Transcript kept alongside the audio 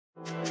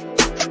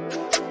Hey,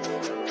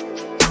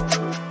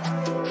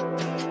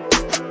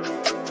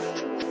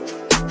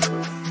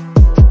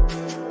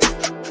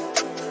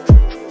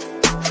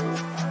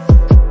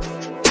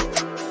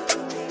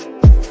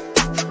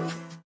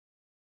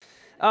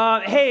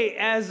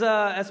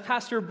 as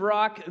Pastor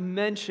Brock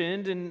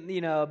mentioned,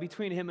 and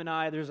between him and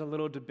I, there's a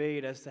little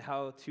debate as to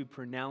how to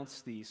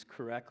pronounce these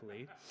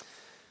correctly,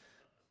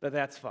 but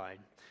that's fine.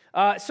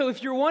 So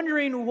if you're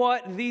wondering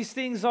what these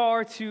things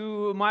are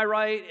to my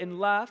right and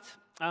left,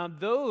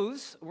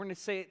 those, we're going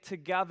to say it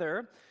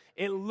together.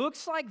 It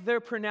looks like they're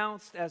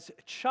pronounced as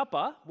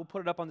chuppa. We'll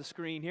put it up on the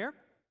screen here.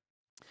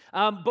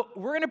 But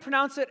we're going to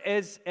pronounce it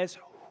as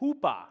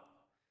hoopa.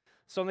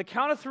 So on the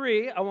count of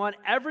three, I want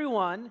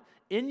everyone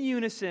in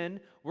unison,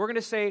 we're going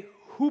to say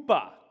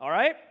hoopa, all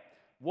right?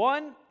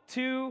 1,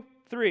 2,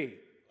 3.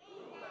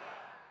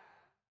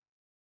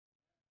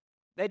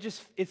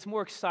 It's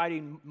more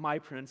exciting, my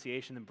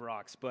pronunciation, than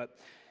Brock's, but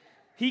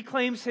he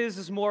claims his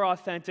is more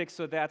authentic,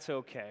 so that's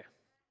okay.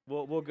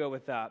 We'll go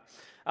with that.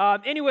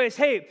 Anyways,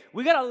 hey,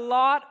 we got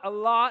a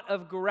lot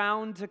of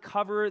ground to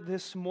cover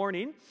this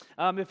morning.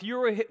 If you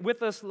were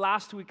with us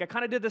last week, I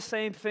kind of did the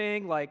same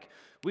thing, like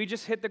we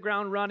just hit the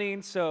ground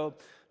running, so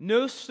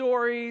no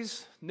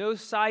stories, no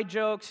side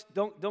jokes.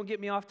 Don't get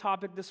me off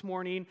topic this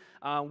morning.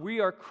 We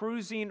are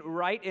cruising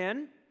right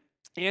in.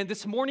 And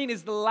this morning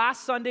is the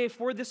last Sunday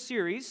for this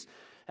series.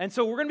 And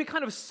so we're going to be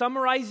kind of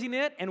summarizing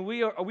it, and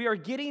we are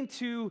getting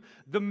to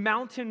the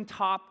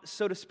mountaintop,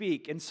 so to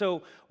speak. And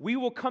so we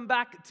will come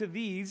back to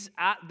these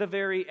at the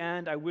very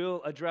end. I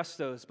will address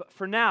those. But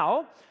for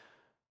now,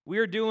 we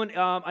are doing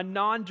a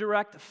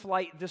non-direct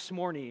flight this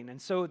morning.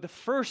 And so the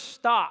first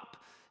stop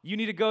you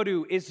need to go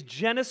to is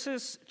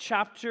Genesis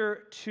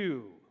chapter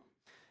 2.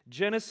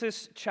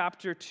 Genesis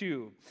chapter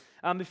 2.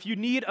 If you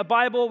need a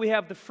Bible, we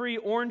have the free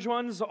orange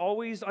ones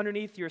always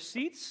underneath your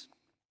seats.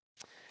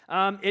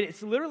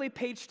 It's literally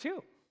page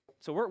 2.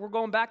 So we're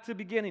going back to the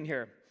beginning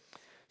here.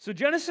 So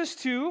Genesis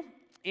 2,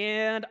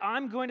 and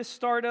I'm going to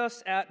start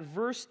us at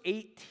verse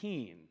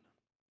 18.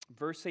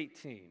 Verse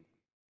 18.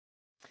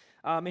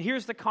 And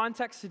here's the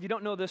context if you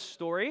don't know this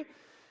story.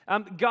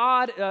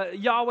 God,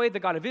 Yahweh, the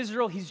God of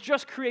Israel, He's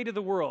just created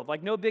the world.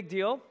 Like, no big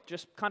deal.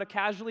 Just kind of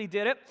casually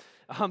did it.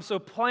 So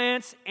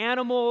plants,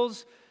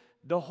 animals,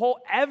 the whole,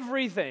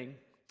 everything.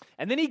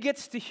 And then He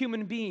gets to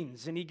human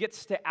beings, and He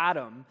gets to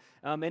Adam.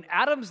 And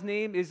Adam's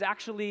name is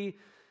actually,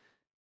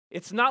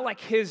 it's not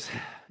like his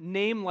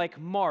name like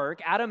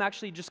Mark. Adam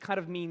actually just kind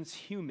of means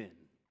human.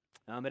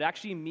 It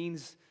actually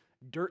means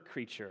dirt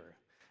creature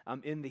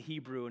in the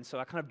Hebrew. And so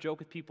I kind of joke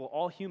with people,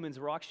 all humans,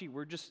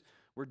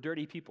 we're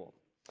dirty people.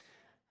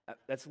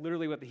 That's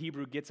literally what the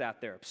Hebrew gets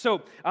at there.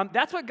 So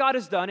that's what God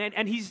has done,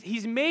 and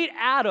he's made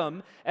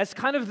Adam as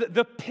kind of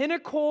the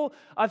pinnacle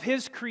of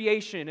His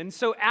creation. And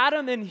so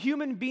Adam and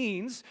human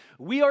beings,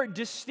 we are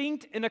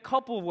distinct in a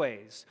couple of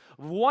ways.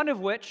 One of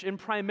which, and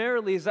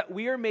primarily, is that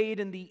we are made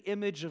in the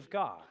image of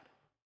God.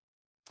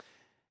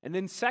 And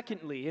then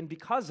secondly, and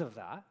because of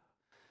that,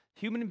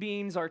 human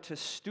beings are to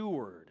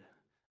steward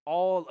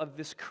all of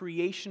this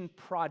creation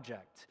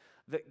project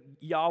that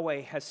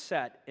Yahweh has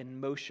set in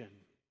motion.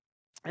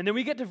 And then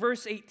we get to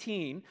verse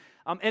 18,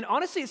 and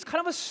honestly, it's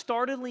kind of a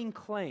startling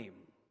claim.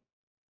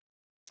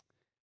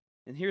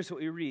 And here's what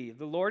we read.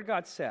 The Lord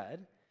God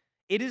said,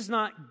 "It is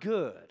not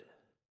good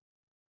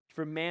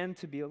for man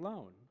to be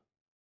alone,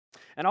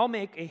 and I'll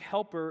make a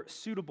helper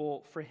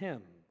suitable for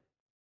him."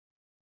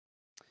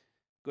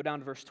 Go down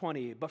to verse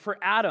 20. But for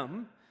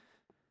Adam,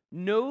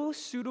 no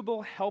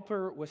suitable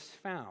helper was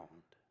found.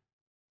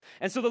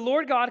 And so the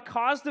Lord God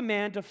caused the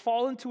man to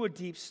fall into a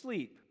deep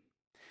sleep.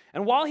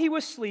 And while he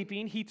was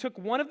sleeping, he took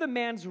one of the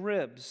man's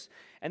ribs,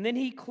 and then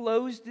he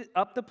closed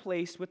up the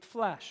place with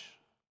flesh.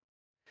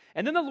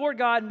 And then the Lord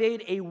God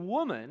made a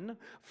woman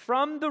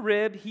from the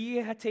rib he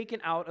had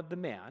taken out of the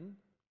man,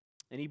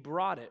 and he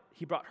brought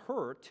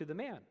her to the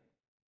man.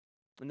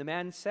 And the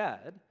man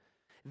said,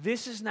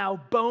 "This is now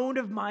bone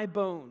of my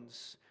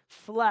bones,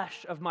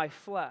 flesh of my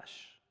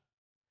flesh.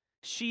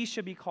 She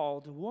should be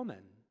called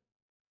woman,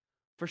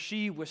 for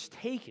she was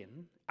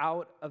taken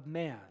out of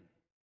man."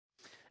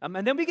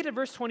 And then we get to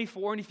verse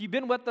 24, and if you've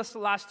been with us the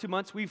last 2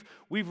 months, we've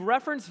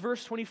referenced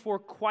verse 24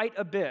 quite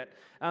a bit.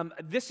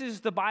 This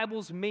is the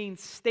Bible's main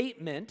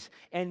statement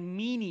and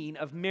meaning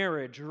of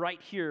marriage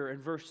right here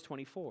in verse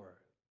 24.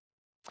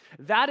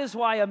 That is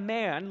why a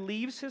man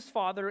leaves his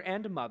father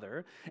and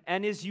mother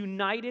and is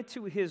united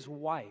to his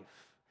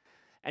wife,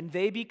 and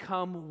they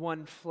become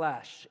one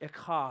flesh,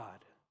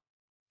 echad.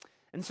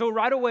 And so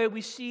right away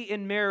we see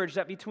in marriage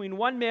that between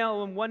one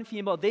male and one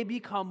female, they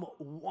become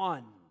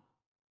one.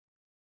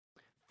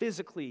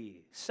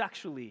 Physically,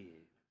 sexually.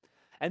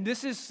 And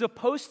this is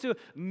supposed to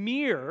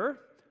mirror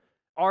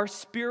our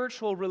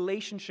spiritual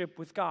relationship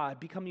with God,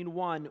 becoming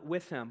one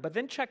with Him. But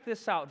then check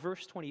this out,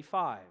 verse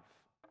 25.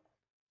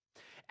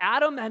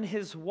 Adam and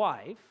his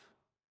wife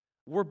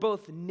were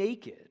both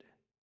naked,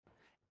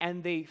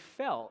 and they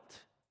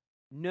felt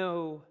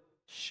no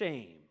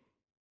shame.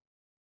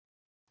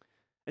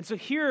 And so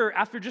here,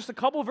 after just a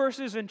couple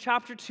verses in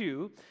chapter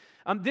 2,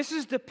 This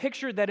is the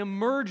picture that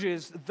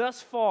emerges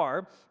thus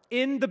far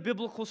in the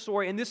biblical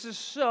story, and this is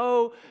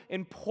so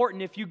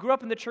important. If you grew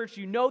up in the church,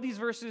 you know these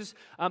verses,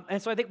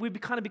 and so I think we've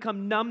kind of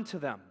become numb to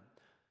them.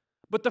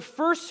 But the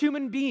first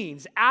human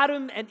beings,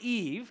 Adam and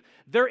Eve,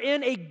 they're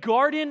in a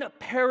garden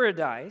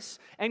paradise,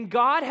 and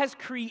God has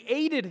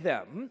created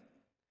them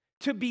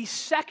to be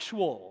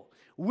sexual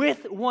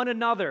with one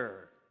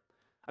another.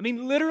 I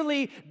mean,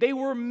 literally, they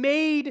were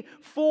made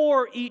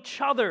for each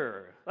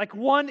other. Like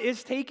one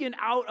is taken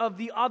out of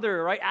the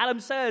other, right? Adam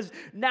says,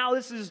 now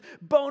this is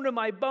bone of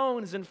my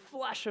bones and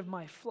flesh of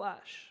my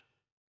flesh.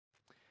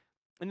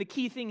 And the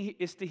key thing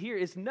is to hear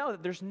is know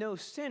that there's no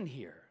sin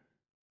here.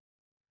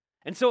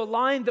 And so a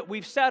line that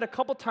we've said a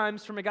couple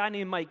times from a guy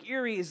named Mike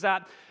Erie is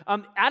that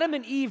Adam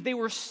and Eve, they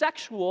were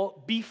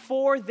sexual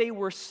before they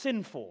were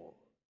sinful.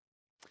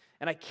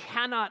 And I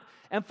cannot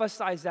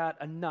emphasize that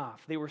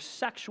enough. They were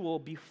sexual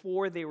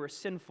before they were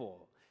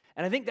sinful.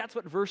 And I think that's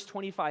what verse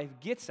 25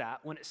 gets at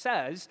when it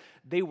says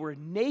they were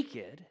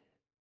naked,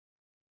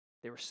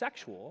 they were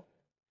sexual,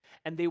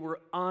 and they were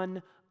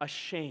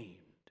unashamed.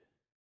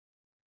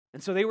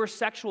 And so they were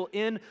sexual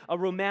in a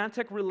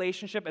romantic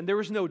relationship, and there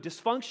was no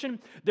dysfunction,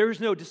 there was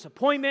no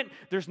disappointment,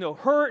 there's no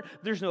hurt,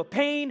 there's no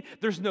pain,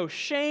 there's no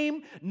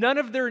shame. None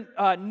of their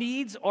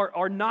needs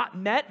are not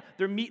met.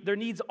 Their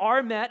needs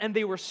are met, and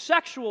they were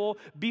sexual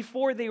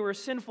before they were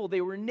sinful.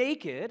 They were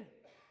naked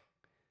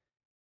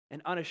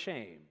and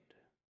unashamed.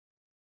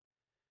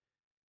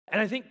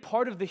 And I think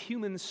part of the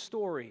human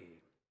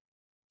story,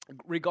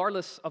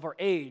 regardless of our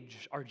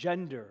age, our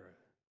gender,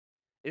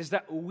 is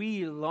that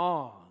we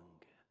long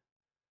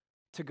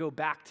to go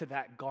back to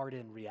that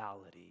garden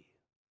reality,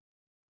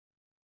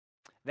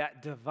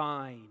 that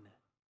divine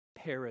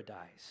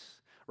paradise,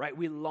 right?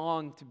 We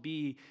long to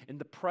be in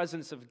the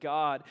presence of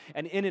God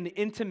and in an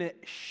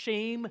intimate,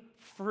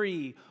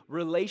 shame-free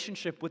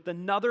relationship with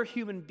another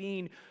human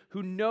being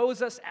who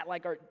knows us at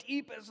like our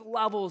deepest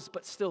levels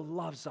but still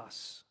loves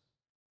us.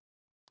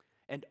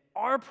 And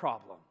our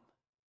problem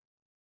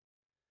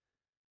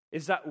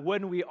is that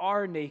when we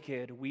are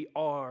naked, we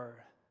are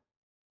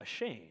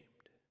ashamed.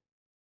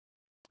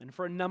 And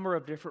for a number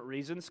of different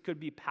reasons, could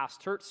be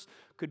past hurts,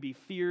 could be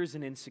fears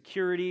and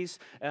insecurities,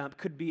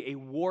 could be a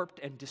warped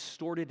and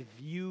distorted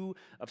view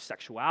of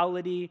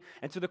sexuality.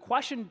 And so the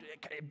question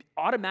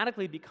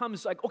automatically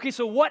becomes like, okay,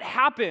 so what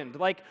happened?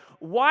 Like,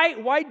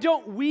 why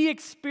don't we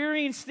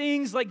experience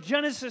things like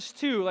Genesis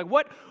 2? Like,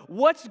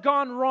 what's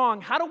gone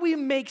wrong? How do we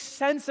make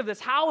sense of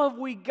this? How have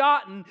we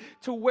gotten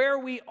to where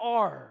we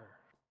are?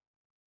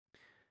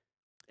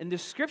 And the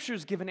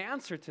scriptures give an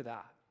answer to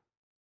that.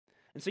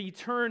 And so you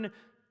turn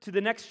to the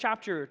next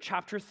chapter,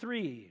 chapter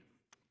 3.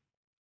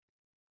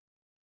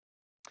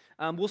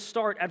 We'll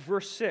start at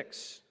verse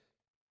 6.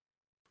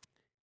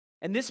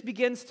 And this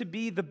begins to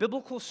be the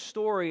biblical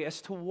story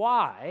as to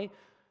why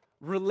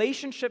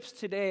relationships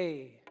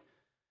today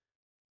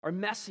are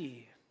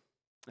messy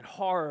and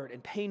hard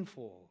and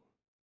painful.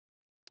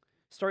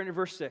 Starting at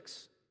verse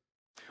 6.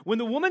 When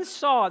the woman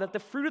saw that the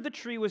fruit of the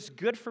tree was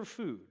good for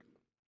food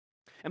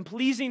and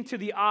pleasing to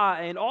the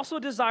eye and also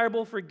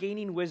desirable for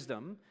gaining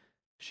wisdom,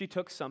 she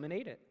took some and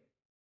ate it.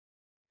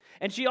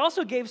 And she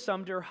also gave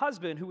some to her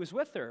husband who was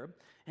with her,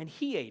 and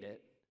he ate it.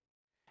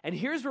 And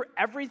here's where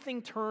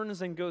everything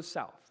turns and goes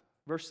south.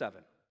 Verse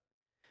 7.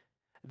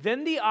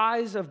 Then the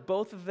eyes of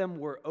both of them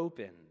were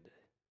opened,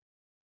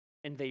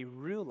 and they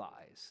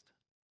realized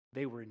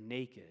they were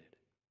naked.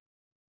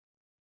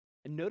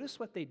 And notice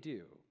what they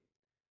do.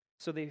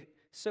 So they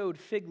sewed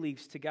fig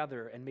leaves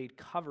together and made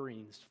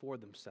coverings for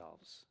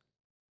themselves.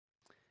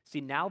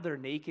 See, now they're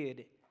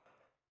naked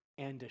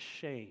and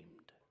ashamed.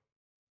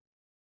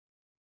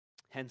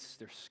 Hence,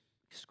 they're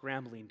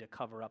scrambling to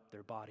cover up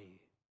their body.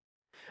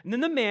 And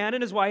then the man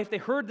and his wife, they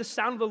heard the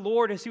sound of the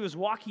Lord as he was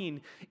walking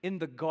in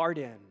the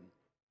garden.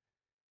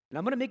 And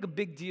I'm going to make a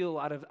big deal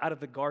out of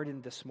the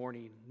garden this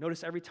morning.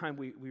 Notice every time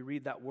we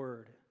read that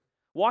word.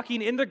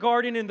 Walking in the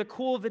garden in the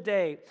cool of the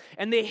day.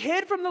 And they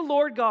hid from the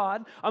Lord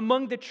God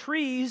among the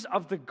trees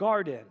of the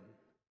garden.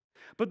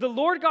 But the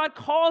Lord God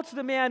called to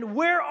the man,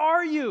 "Where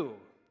are you?"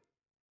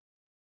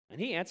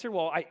 And he answered,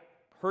 "Well, I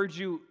heard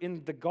you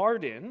in the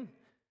garden,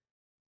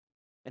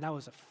 and I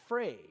was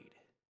afraid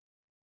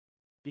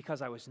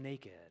because I was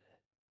naked,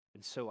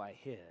 and so I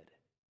hid."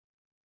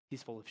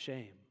 He's full of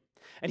shame.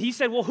 And he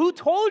said, "Well, who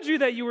told you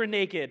that you were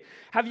naked?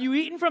 Have you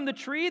eaten from the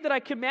tree that I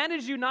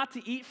commanded you not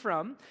to eat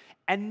from?"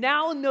 And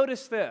now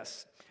notice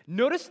this.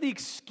 Notice the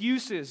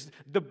excuses,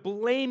 the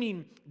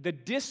blaming, the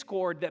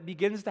discord that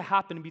begins to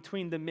happen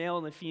between the male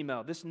and the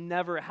female. This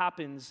never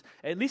happens,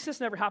 at least this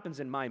never happens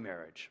in my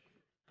marriage.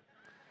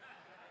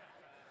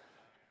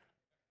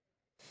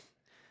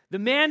 The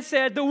man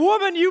said, "The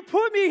woman you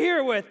put me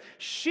here with,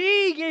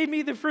 she gave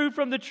me the fruit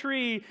from the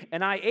tree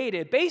and I ate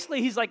it."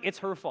 Basically, he's like, it's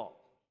her fault.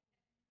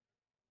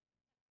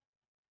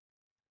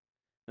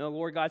 And the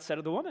Lord God said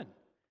to the woman,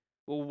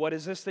 "Well, what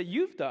is this that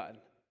you've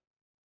done?"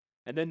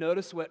 And then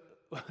notice what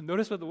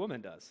the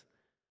woman does.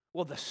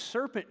 "Well, the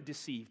serpent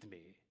deceived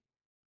me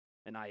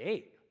and I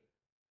ate."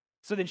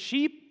 So then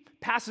she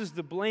passes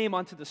the blame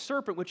onto the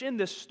serpent, which in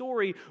this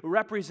story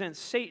represents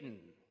Satan.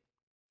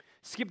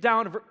 Skip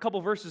down a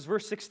couple verses,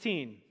 verse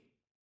 16.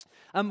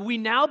 We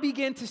now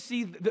begin to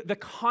see the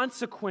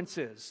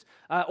consequences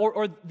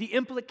or the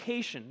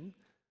implication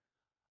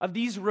of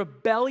these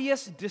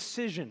rebellious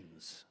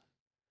decisions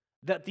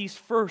that these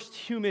first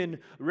human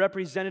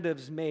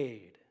representatives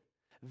made.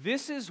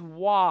 This is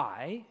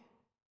why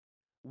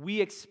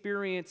we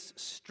experience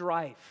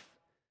strife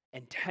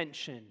and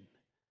tension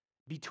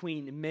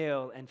between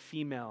male and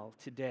female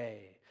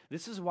today.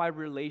 This is why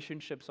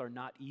relationships are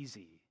not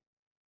easy,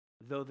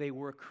 though they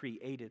were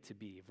created to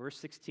be. Verse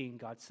 16,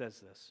 God says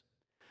this.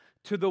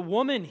 To the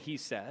woman, he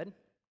said,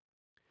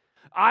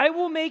 I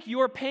will make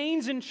your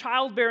pains in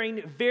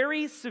childbearing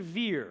very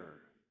severe.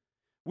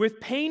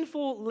 With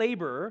painful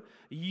labor,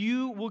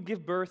 you will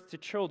give birth to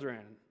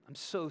children. I'm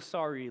so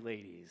sorry,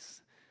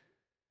 ladies.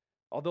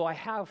 Although I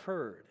have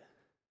heard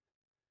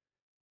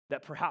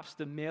that perhaps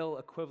the male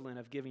equivalent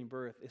of giving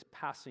birth is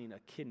passing a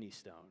kidney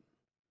stone.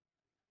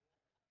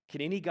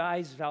 Can any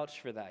guys vouch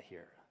for that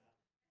here?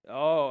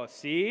 Oh,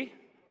 see?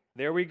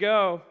 There we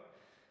go.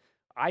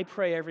 I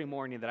pray every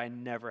morning that I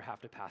never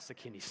have to pass a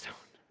kidney stone.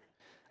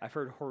 I've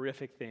heard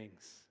horrific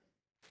things.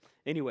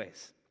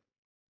 Anyways,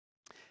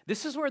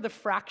 this is where the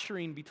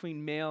fracturing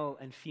between male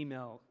and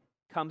female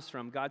comes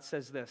from. God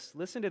says this.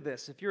 Listen to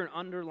this. If you're an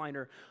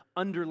underliner,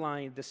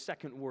 underline the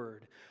second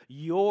word.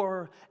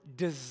 Your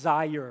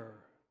desire.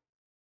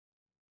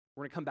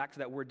 We're going to come back to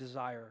that word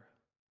desire.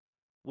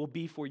 Will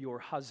be for your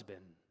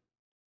husband,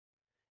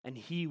 and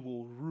he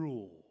will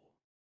rule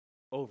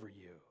over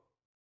you.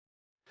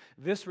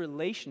 This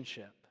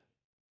relationship,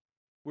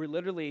 where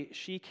literally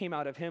she came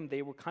out of him,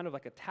 they were kind of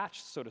like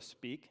attached, so to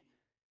speak,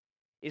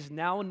 is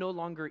now no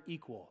longer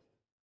equal.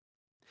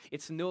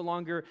 It's no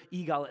longer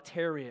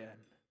egalitarian.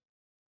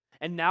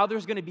 And now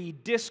there's going to be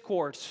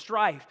discord,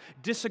 strife,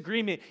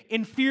 disagreement,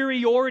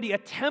 inferiority,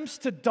 attempts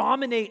to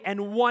dominate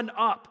and one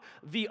up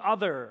the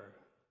other.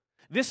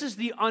 This is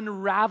the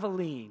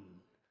unraveling,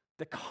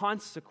 the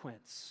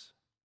consequence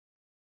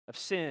of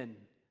sin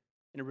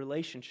in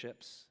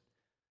relationships.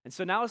 And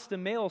so now it's the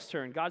male's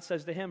turn. God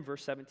says to him,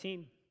 verse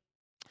 17,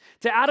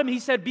 to Adam he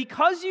said,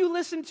 because you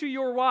listened to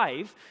your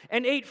wife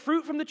and ate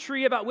fruit from the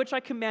tree about which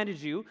I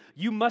commanded you,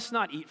 you must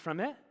not eat from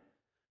it.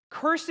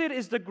 Cursed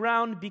is the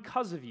ground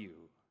because of you.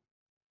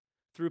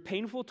 Through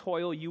painful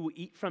toil you will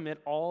eat from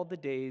it all the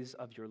days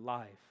of your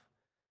life.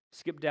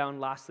 Skip down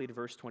lastly to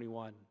verse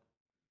 21.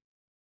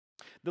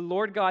 The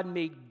Lord God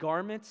made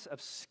garments of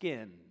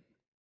skin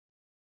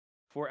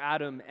for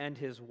Adam and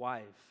his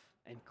wife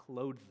and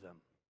clothed them.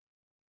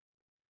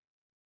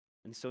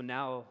 And so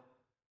now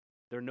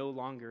they're no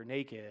longer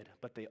naked,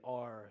 but they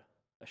are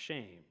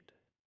ashamed.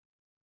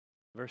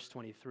 Verse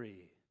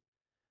 23.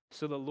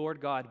 So the Lord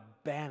God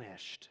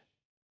banished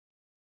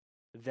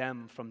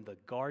them from the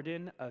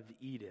Garden of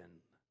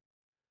Eden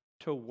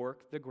to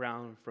work the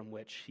ground from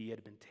which he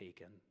had been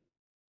taken.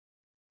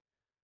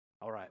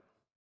 All right.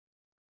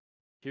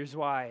 Here's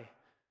why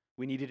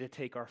we needed to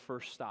take our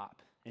first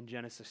stop in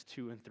Genesis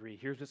 2 and 3.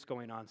 Here's what's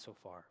going on so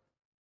far.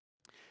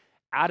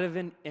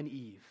 Adam and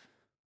Eve,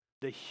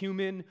 the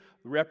human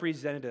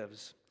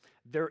representatives,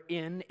 they're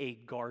in a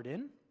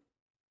garden,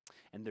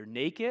 and they're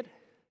naked,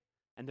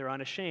 and they're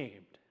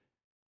unashamed.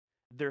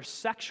 They're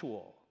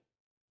sexual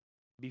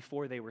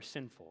before they were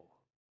sinful.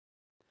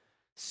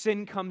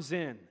 Sin comes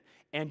in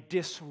and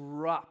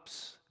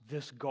disrupts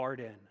this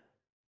garden.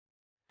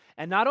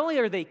 And not only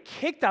are they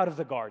kicked out of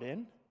the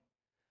garden,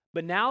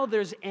 but now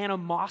there's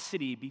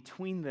animosity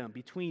between them,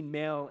 between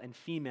male and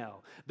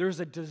female. There's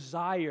a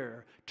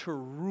desire to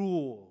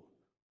rule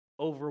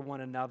over one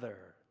another.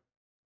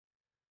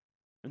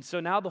 And so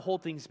now the whole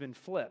thing's been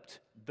flipped.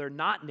 They're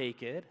not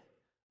naked,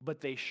 but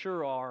they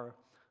sure are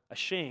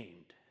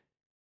ashamed.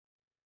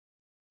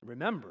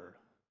 Remember,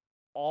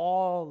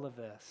 all of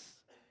this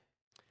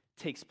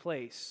takes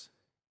place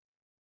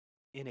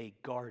in a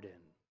garden.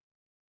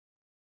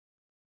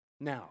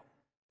 Now,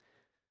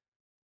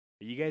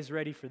 are you guys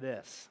ready for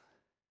this?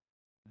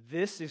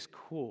 This is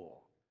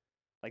cool.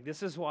 Like,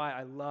 this is why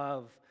I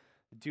love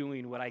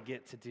doing what I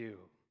get to do.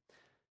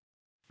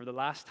 For the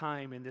last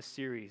time in this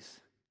series,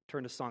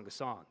 turn to Song of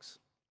Songs.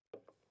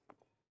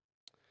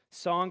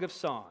 Song of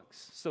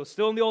Songs. So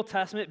still in the Old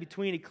Testament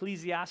between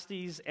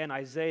Ecclesiastes and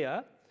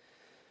Isaiah.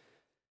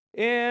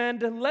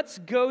 And let's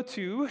go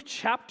to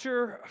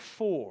chapter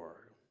 4.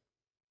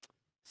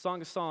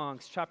 Song of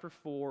Songs, chapter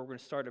 4. We're going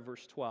to start at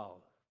verse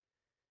 12.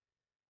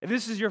 If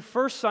this is your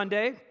first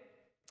Sunday,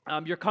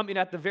 you're coming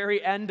at the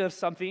very end of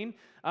something.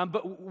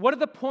 But one of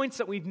the points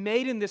that we've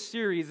made in this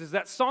series is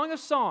that Song of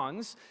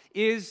Songs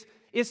is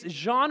its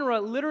genre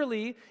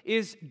literally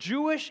is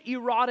Jewish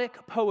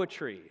erotic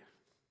poetry.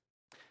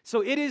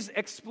 So it is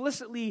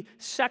explicitly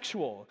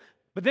sexual.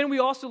 But then we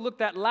also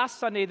looked at last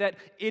Sunday that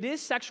it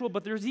is sexual,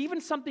 but there's even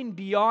something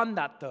beyond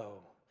that,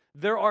 though.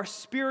 There are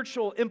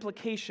spiritual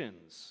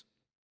implications.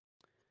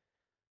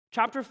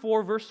 Chapter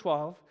 4, verse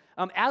 12.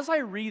 As I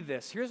read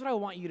this, here's what I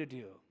want you to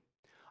do.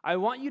 I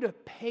want you to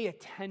pay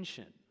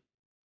attention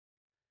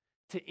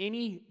to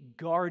any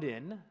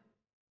garden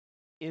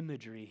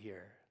imagery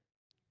here.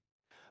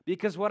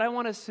 Because what I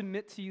want to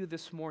submit to you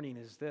this morning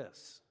is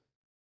this.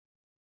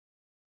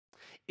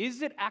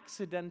 Is it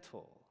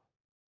accidental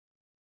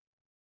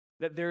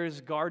that there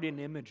is garden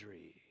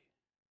imagery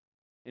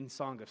in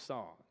Song of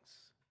Songs?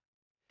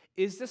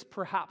 Is this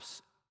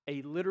perhaps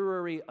a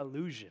literary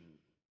allusion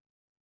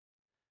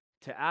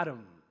to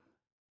Adam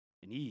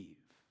and Eve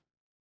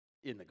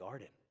in the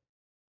garden?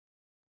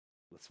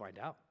 Let's find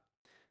out.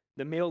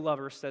 The male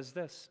lover says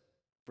this,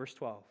 verse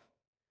 12.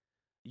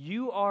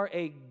 You are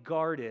a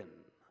garden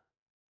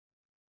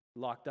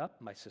locked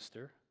up, my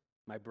sister,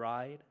 my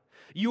bride.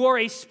 You are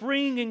a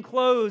spring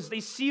enclosed,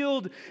 a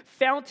sealed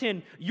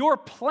fountain. Your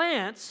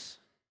plants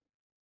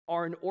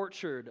are an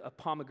orchard of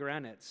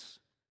pomegranates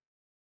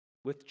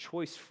with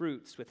choice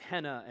fruits, with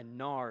henna and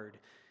nard.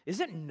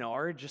 Isn't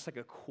nard just like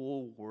a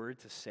cool word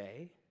to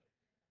say?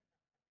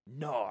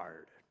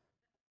 Nard.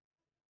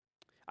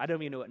 I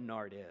don't even know what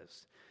nard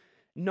is.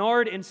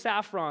 Nard and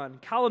saffron,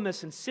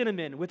 calamus and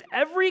cinnamon, with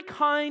every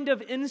kind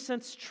of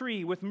incense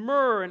tree, with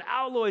myrrh and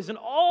aloes and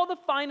all the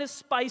finest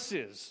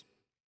spices.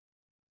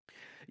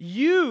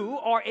 You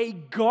are a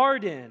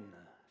garden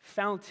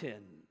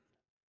fountain,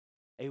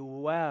 a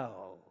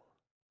well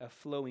of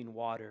flowing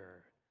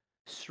water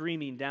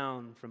streaming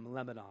down from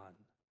Lebanon.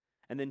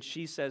 And then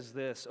she says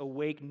this,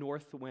 awake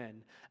north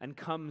wind and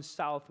come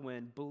south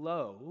wind,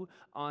 blow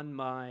on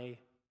my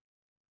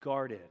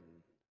garden,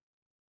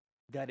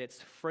 that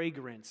its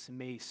fragrance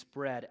may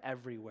spread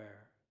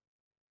everywhere.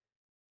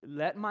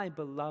 Let my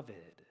beloved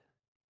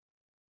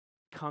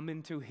come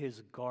into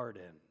his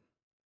garden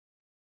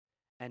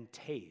and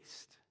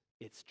taste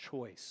its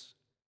choice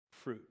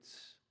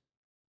fruits.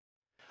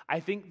 I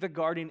think the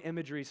garden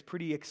imagery is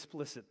pretty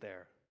explicit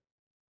there.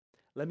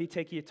 Let me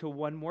take you to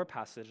one more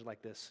passage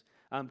like this.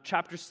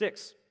 Chapter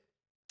 6,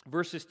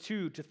 verses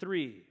 2 to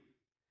 3.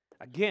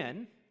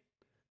 Again,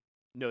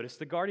 notice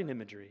the garden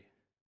imagery.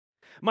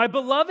 My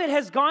beloved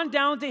has gone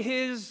down to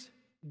his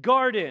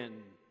garden,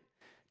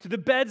 to the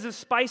beds of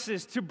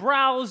spices, to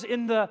browse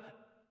in the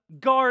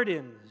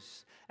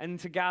gardens, and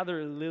to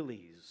gather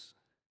lilies.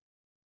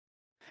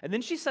 And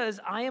then she says,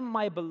 I am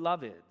my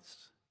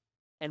beloved's,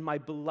 and my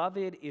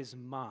beloved is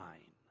mine.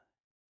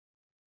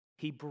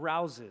 He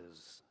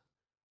browses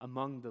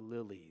among the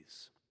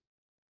lilies.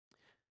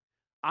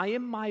 I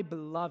am my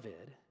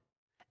beloved,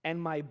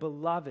 and my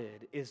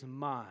beloved is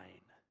mine.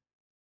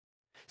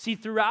 See,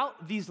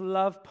 throughout these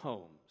love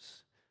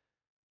poems,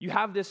 you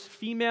have this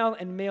female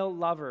and male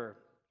lover,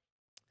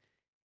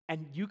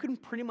 and you can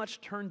pretty much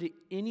turn to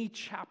any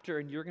chapter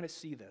and you're going to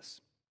see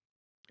this.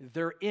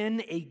 They're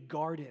in a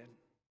garden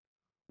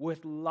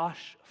with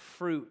lush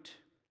fruit,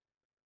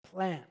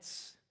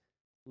 plants,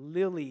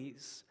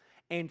 lilies,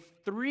 and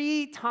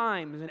 3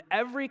 times, and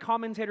every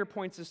commentator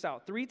points this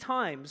out, 3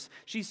 times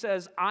she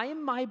says, I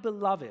am my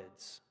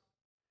beloved's,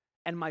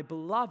 and my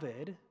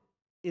beloved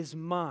is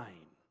mine.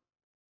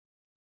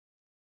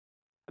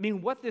 I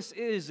mean, what this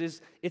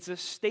is it's a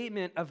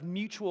statement of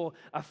mutual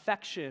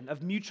affection,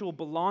 of mutual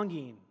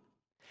belonging.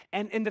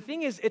 And the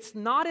thing is, it's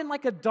not in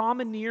like a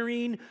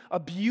domineering,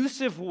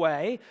 abusive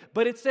way,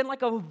 but it's in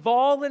like a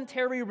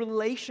voluntary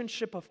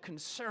relationship of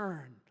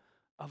concern,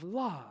 of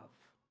love.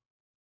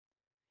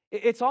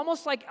 It's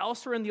almost like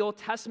elsewhere in the Old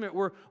Testament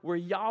where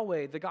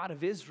Yahweh, the God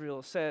of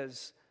Israel,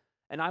 says,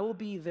 and I will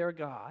be their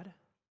God,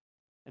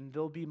 and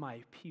they'll be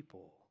my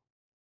people.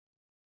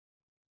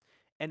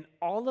 And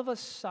all of a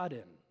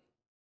sudden,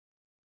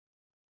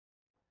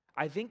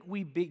 I think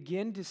we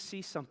begin to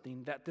see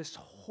something that this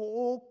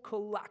whole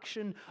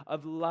collection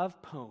of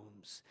love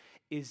poems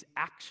is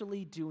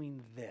actually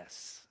doing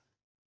this.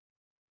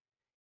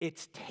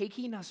 It's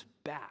taking us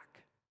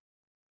back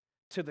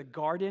to the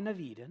Garden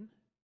of Eden,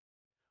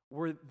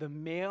 where the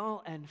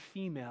male and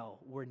female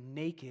were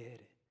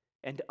naked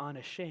and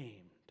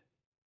unashamed,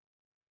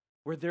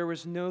 where there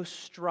was no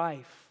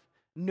strife,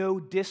 no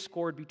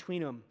discord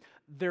between them.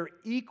 They're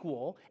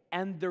equal,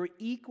 and they're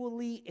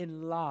equally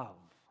in love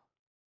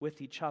with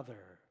each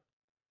other.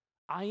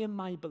 I am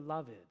my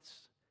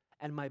beloved's,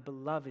 and my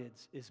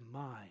beloved's is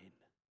mine.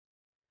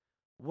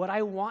 What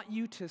I want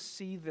you to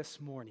see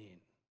this morning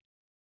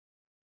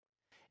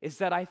is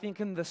that I think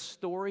in the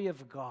story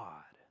of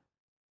God,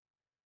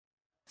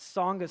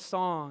 Song of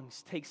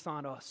Songs takes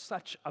on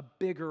such a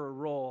bigger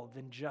role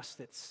than just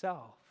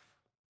itself.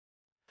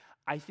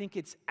 I think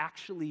it's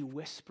actually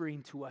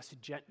whispering to us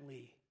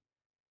gently,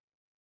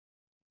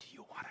 do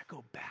you want to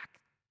go back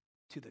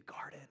to the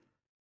garden?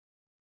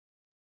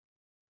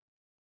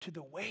 To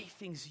the way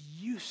things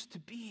used to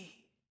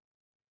be.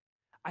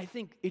 I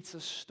think it's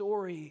a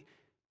story,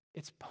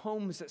 it's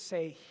poems that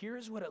say,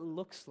 here's what it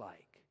looks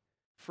like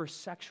for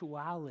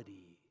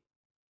sexuality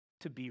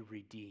to be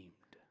redeemed.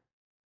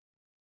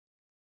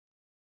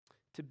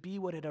 To be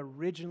what it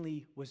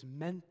originally was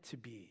meant to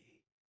be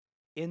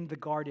in the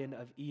Garden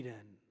of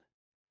Eden.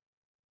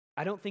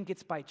 I don't think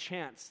it's by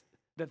chance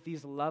that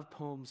these love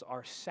poems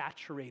are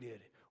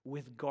saturated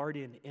with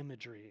garden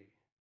imagery.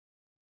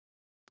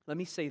 Let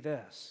me say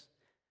this.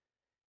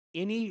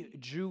 Any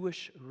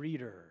Jewish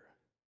reader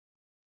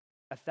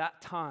at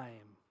that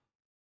time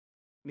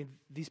I mean,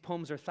 these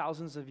poems are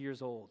thousands of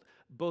years old.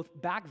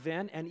 Both back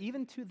then and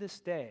even to this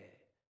day,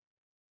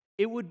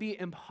 it would be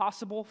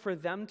impossible for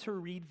them to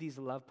read these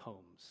love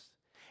poems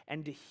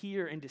and to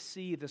hear and to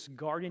see this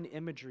garden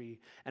imagery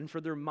and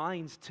for their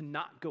minds to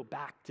not go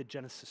back to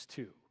Genesis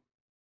 2.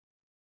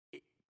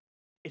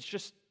 It's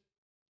just,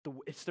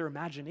 it's their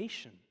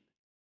imagination.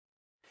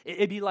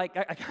 It'd be like,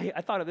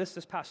 I thought of this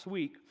past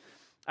week.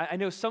 I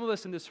know some of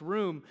us in this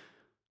room,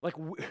 like,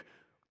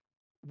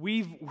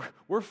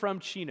 we're from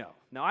Chino.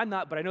 Now, I'm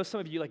not, but I know some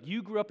of you, like,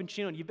 you grew up in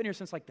Chino and you've been here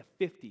since like the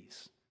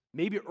 50s,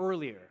 maybe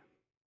earlier.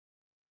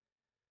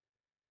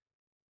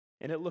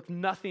 And it looked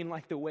nothing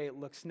like the way it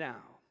looks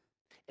now.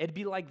 It'd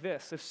be like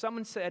this.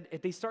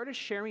 If they started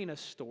sharing a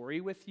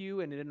story with you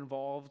and it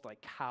involved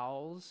like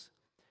cows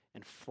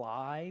and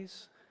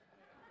flies,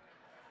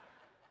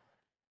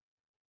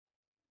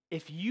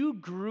 if you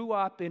grew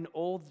up in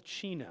old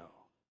Chino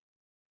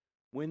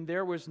when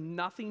there was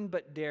nothing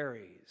but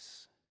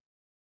dairies,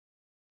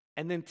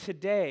 and then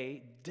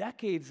today,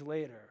 decades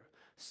later,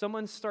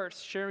 someone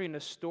starts sharing a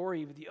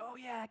story with you, oh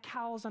yeah,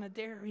 cows on a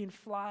dairy and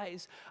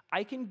flies,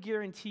 I can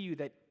guarantee you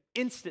that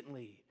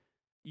instantly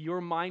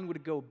your mind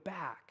would go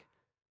back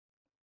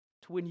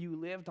to when you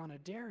lived on a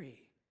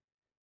dairy.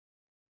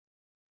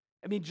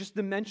 I mean, just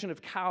the mention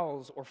of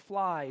cows or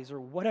flies or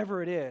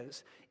whatever it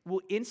is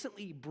will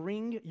instantly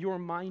bring your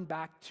mind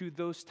back to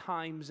those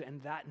times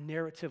and that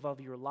narrative of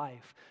your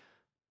life.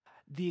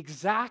 The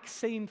exact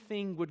same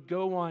thing would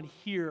go on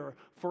here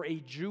for a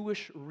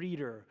Jewish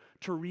reader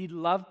to read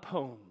love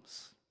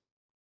poems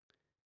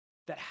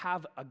that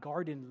have a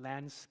garden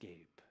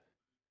landscape.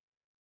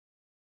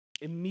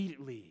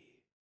 Immediately,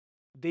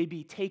 they'd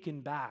be taken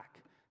back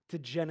to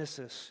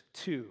Genesis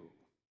 2.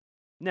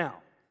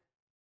 Now,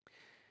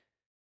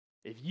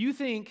 if you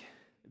think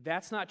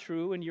that's not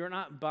true and you're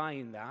not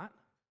buying that,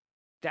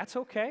 that's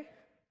okay.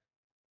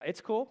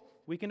 It's cool.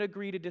 We can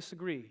agree to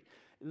disagree.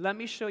 Let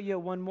me show you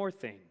one more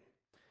thing.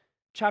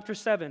 Chapter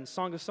 7,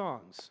 Song of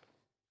Songs.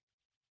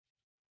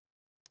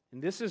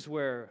 And this is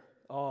where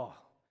I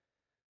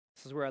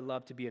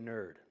love to be a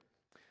nerd.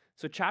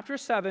 So chapter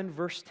 7,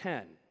 verse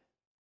 10.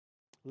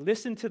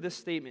 Listen to this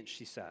statement,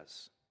 she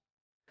says.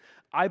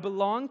 I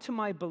belong to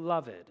my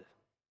beloved,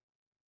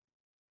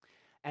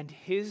 and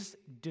his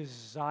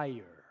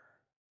desire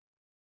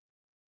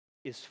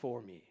is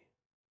for me.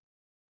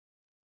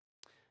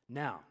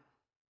 Now,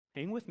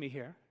 hang with me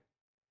here.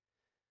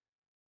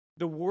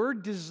 The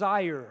word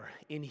desire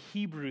in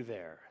Hebrew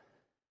there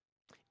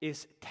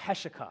is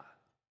teshekah.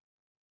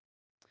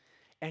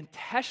 And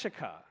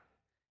teshekah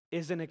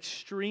is an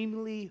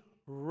extremely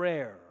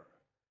rare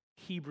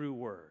Hebrew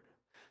word.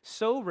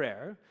 So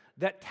rare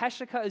that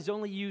teshekah is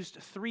only used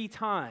 3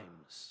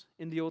 times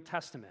in the Old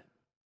Testament.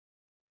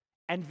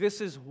 And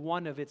this is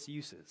one of its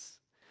uses.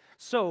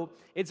 So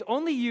it's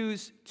only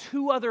used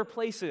 2 other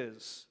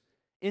places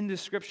in the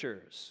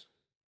scriptures.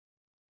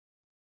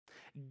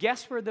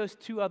 Guess where those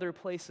 2 other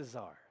places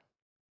are?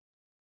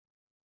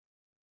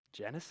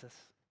 Genesis.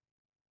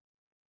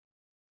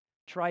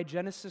 Try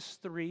Genesis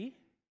 3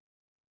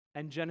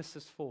 and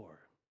Genesis 4.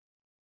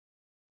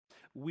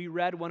 We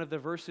read one of the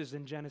verses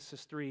in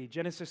Genesis 3.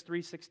 Genesis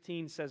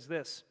 3:16 says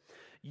this,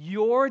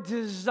 your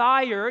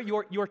desire,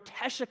 your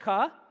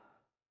teshekah,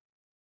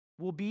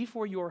 will be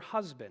for your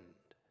husband,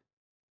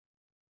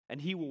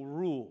 and he will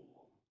rule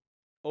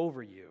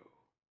over you.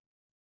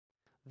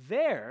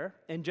 There,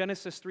 in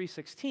Genesis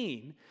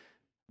 3:16,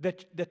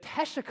 the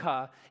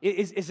teshekah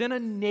is in a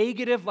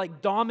negative,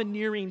 like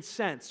domineering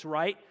sense,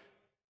 right?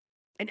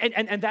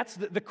 And that's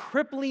the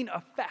crippling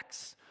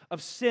effects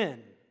of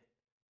sin.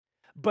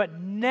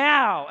 But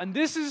now, and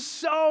this is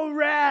so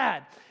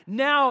rad,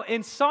 now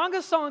in Song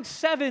of Songs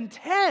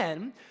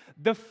 7:10,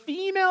 the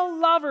female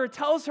lover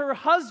tells her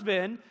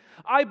husband,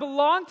 I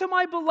belong to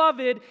my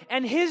beloved,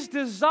 and his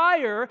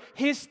desire,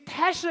 his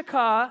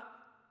teshekah,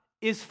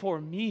 is for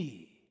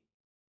me.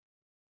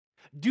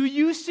 Do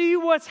you see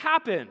what's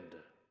happened?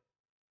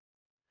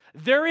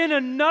 They're in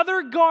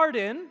another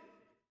garden,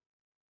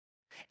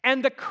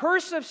 and the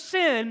curse of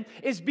sin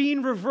is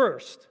being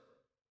reversed.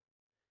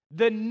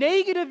 The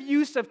negative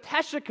use of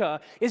teshekah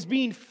is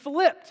being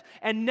flipped,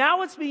 and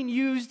now it's being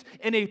used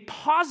in a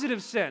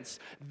positive sense.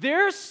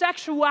 Their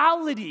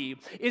sexuality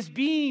is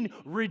being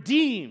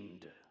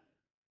redeemed.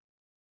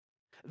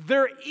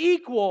 They're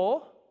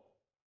equal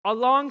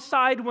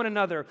alongside one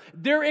another.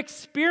 They're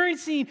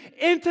experiencing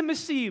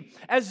intimacy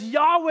as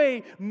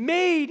Yahweh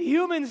made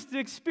humans to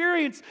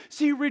experience.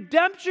 See,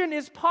 redemption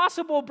is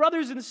possible,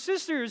 brothers and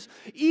sisters,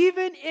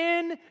 even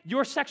in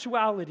your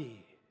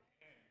sexuality.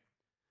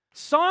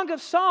 Song of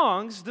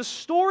Songs, the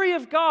story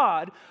of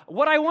God,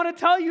 what I want to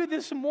tell you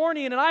this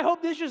morning, and I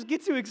hope this just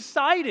gets you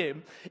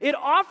excited, it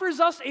offers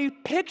us a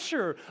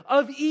picture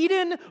of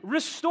Eden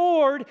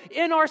restored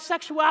in our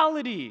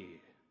sexuality.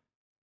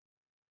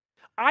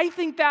 I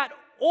think that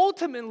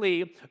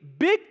ultimately,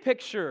 big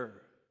picture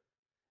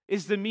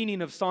is the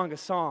meaning of Song of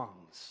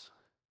Songs.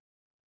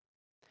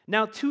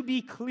 Now, to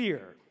be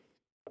clear,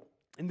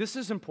 and this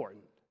is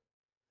important,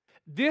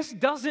 this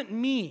doesn't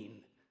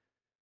mean,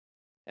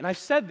 and I've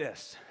said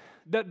this,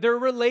 that their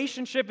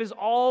relationship is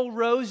all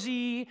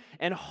rosy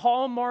and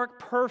Hallmark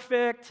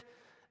perfect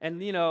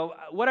and,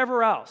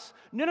 whatever else.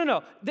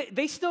 No.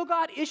 They still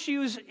got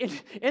issues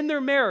in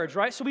their marriage,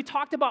 right? So we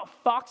talked about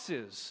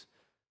foxes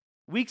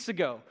weeks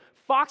ago.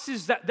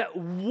 Foxes that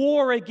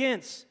war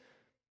against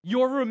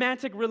your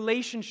romantic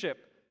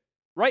relationship,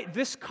 right?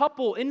 This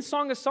couple in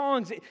Song of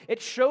Songs,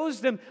 it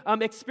shows them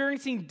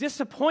experiencing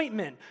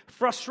disappointment,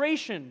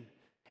 frustration.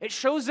 It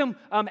shows them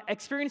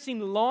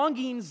experiencing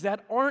longings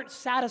that aren't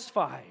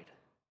satisfied.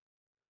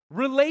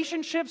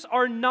 Relationships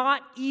are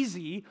not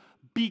easy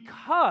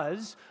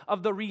because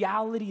of the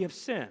reality of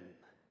sin.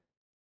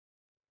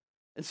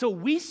 And so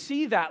we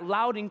see that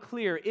loud and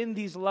clear in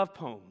these love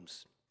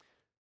poems.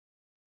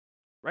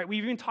 Right?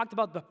 We've even talked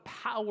about the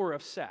power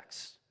of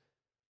sex.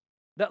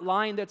 That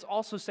line that's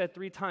also said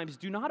 3 times,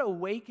 do not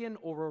awaken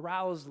or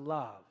arouse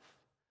love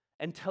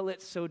until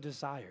it so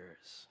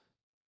desires.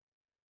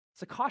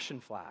 It's a caution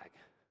flag.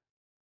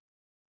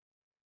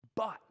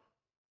 But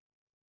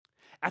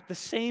at the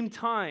same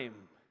time,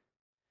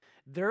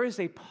 there is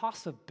a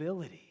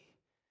possibility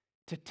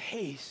to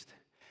taste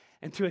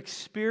and to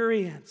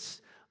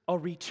experience a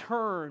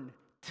return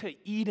to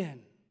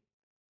Eden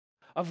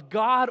of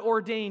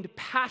God-ordained,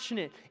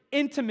 passionate,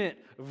 intimate,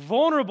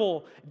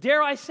 vulnerable,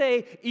 dare I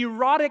say,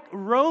 erotic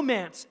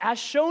romance as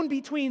shown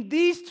between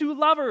these two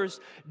lovers,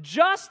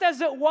 just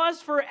as it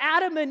was for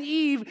Adam and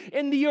Eve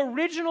in the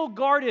original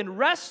garden.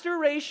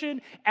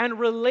 Restoration and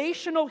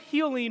relational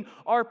healing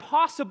are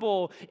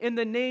possible in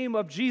the name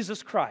of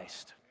Jesus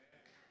Christ.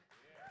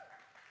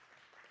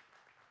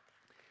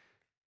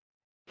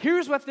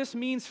 Here's what this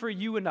means for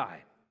you and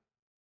I.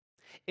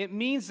 It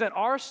means that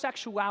our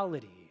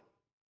sexuality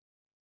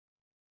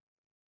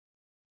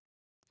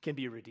can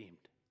be redeemed.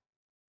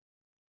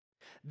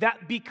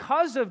 That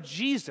because of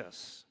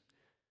Jesus,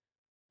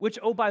 which,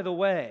 oh, by the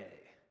way,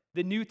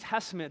 the New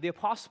Testament, the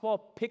Apostle Paul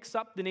picks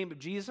up the name of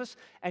Jesus,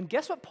 and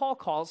guess what Paul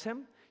calls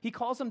him? He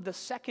calls him the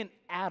second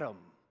Adam.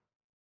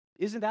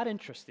 Isn't that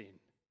interesting?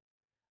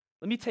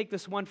 Let me take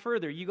this one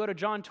further. You go to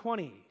John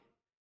 20.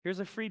 Here's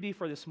a freebie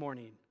for this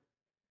morning.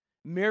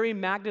 Mary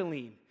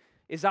Magdalene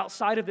is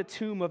outside of the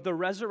tomb of the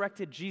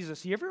resurrected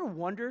Jesus. You ever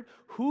wondered,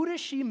 who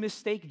does she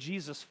mistake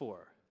Jesus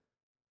for?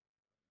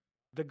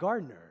 The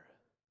gardener.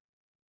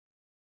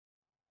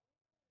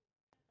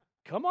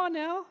 Come on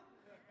now.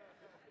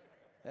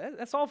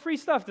 That's all free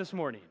stuff this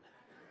morning.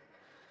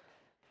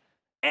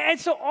 And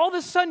so all of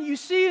a sudden you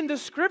see in the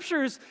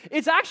scriptures,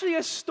 it's actually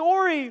a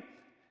story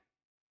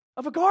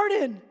of a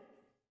garden.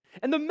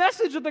 And the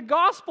message of the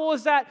gospel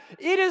is that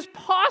it is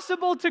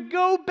possible to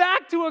go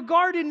back to a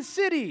garden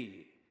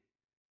city.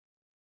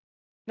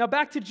 Now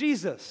back to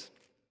Jesus,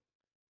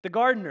 the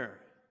gardener,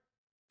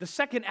 the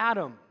second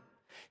Adam.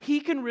 He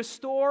can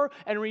restore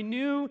and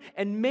renew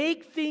and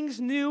make things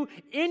new.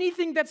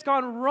 Anything that's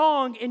gone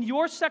wrong in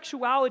your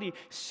sexuality,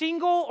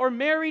 single or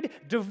married,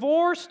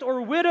 divorced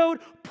or widowed,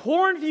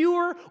 porn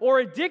viewer or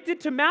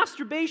addicted to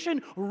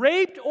masturbation,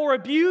 raped or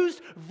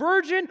abused,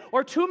 virgin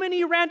or too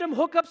many random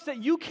hookups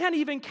that you can't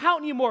even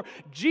count anymore.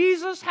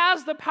 Jesus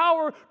has the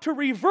power to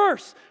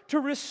reverse, to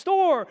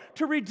restore,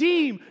 to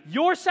redeem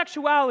your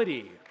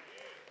sexuality.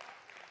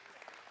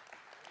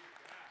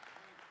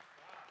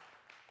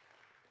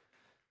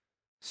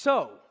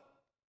 So,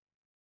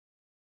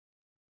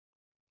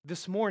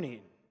 this morning,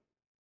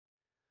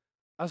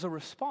 as a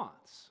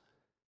response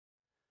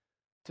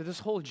to this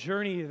whole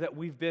journey that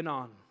we've been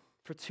on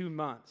for 2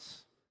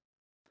 months,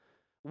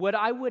 what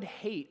I would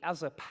hate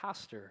as a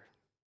pastor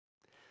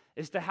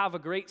is to have a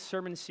great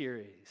sermon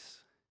series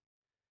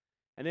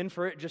and then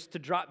for it just to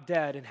drop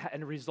dead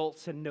and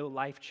results in no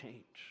life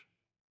change.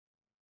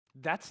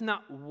 That's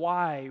not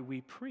why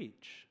we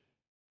preach.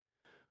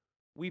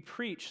 We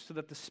preach so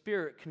that the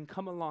Spirit can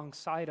come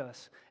alongside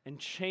us and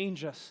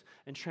change us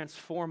and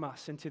transform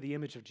us into the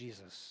image of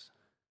Jesus.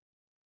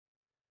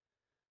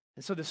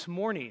 And so this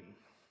morning,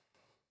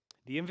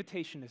 the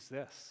invitation is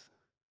this: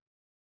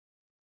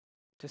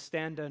 to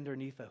stand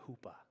underneath a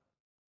chuppah.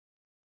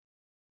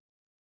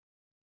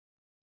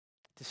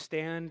 To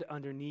stand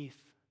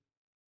underneath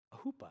a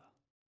chuppah.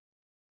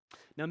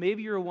 Now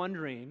maybe you're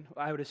wondering,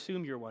 I would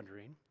assume you're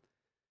wondering,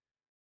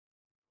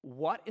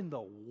 what in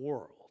the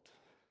world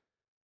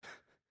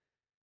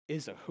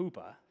is a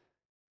chuppah?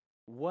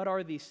 What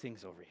are these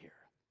things over here?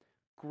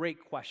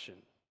 Great question.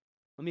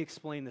 Let me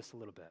explain this a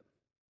little bit.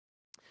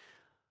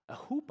 A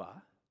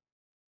chuppah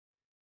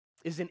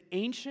is an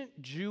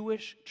ancient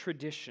Jewish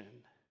tradition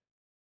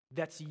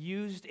that's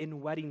used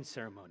in wedding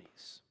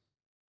ceremonies.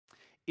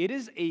 It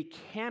is a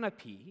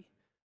canopy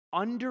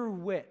under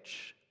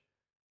which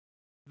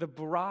the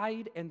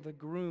bride and the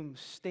groom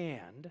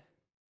stand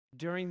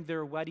during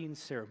their wedding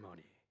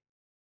ceremony.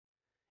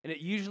 And it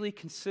usually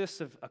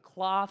consists of a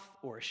cloth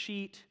or a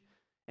sheet,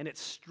 and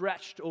it's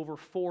stretched over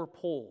 4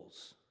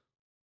 poles.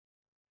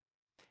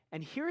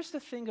 And here's the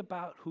thing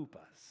about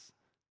chuppahs.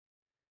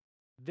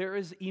 There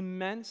is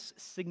immense,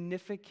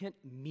 significant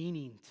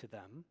meaning to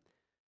them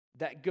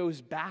that goes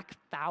back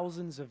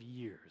thousands of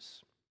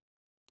years.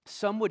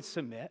 Some would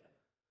submit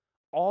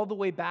all the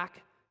way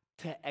back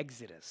to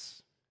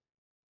Exodus.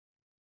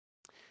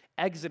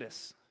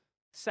 Exodus,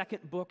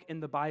 second book in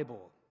the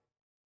Bible,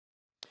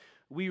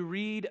 we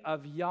read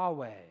of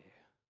Yahweh,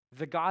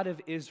 the God of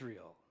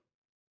Israel,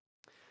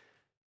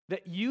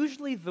 that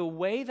usually the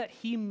way that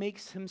he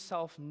makes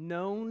himself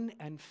known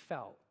and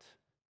felt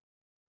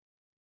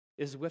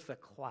is with a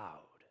cloud.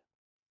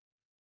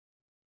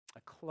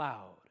 A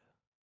cloud.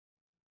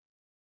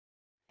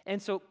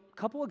 And so, a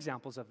couple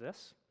examples of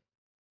this.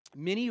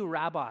 Many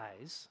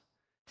rabbis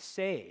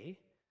say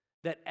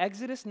that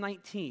Exodus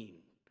 19,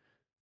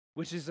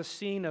 which is a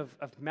scene of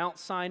Mount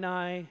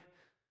Sinai.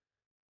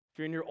 If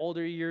you're in your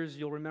older years,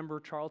 you'll remember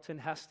Charlton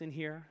Heston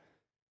here.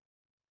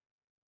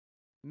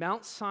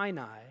 Mount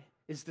Sinai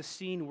is the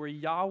scene where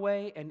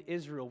Yahweh and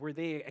Israel, where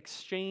they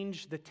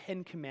exchange the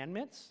 10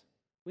 Commandments.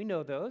 We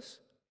know those.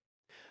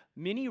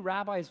 Many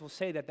rabbis will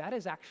say that that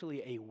is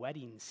actually a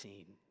wedding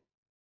scene.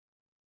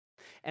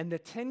 And the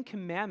 10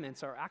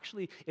 Commandments are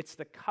actually, it's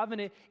the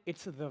covenant,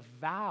 it's the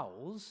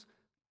vows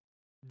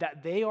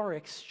that they are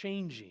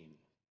exchanging.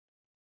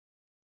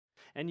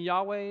 And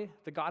Yahweh,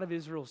 the God of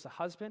Israel, is the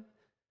husband,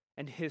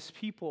 and his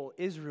people,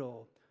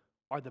 Israel,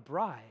 are the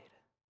bride.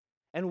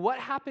 And what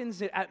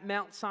happens at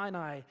Mount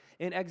Sinai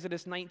in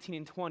Exodus 19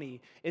 and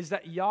 20 is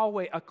that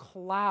Yahweh, a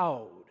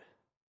cloud,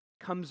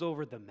 comes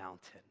over the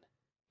mountain,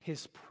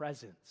 his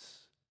presence.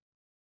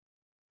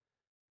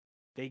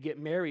 They get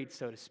married,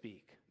 so to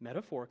speak,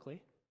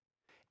 metaphorically.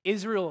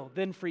 Israel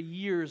then for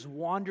years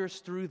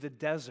wanders through the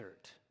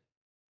desert.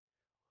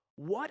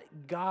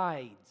 What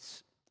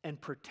guides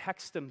and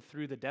protects them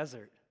through the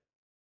desert?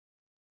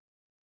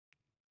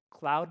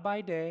 Cloud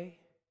by day,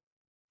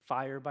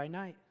 fire by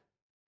night.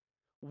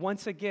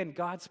 Once again,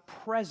 God's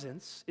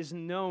presence is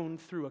known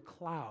through a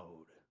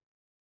cloud.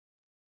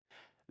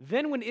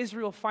 Then when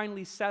Israel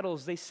finally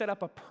settles, they set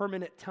up a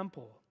permanent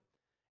temple.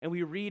 And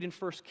we read in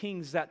 1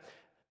 Kings that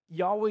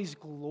Yahweh's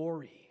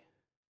glory,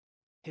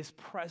 his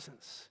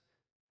presence,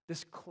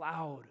 this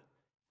cloud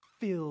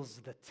fills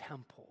the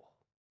temple.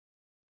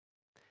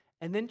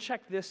 And then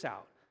check this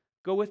out.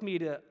 Go with me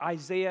to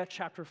Isaiah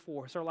chapter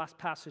 4. It's our last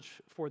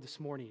passage for this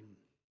morning.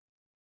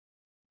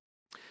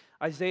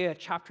 Isaiah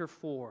chapter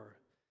 4,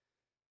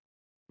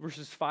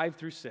 verses 5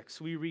 through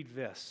 6. We read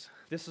this.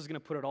 This is going to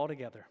put it all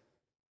together.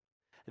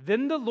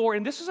 Then the Lord,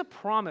 and this is a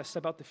promise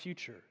about the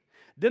future.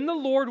 Then the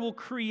Lord will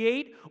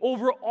create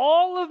over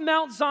all of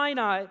Mount Zion,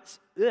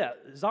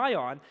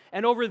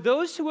 and over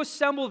those who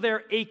assemble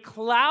there, a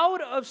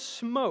cloud of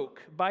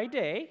smoke by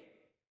day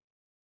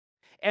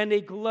and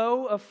a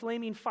glow of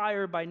flaming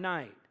fire by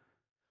night.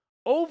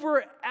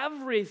 Over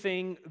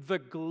everything, the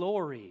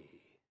glory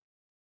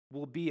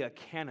will be a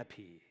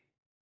canopy.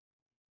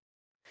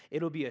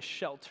 It'll be a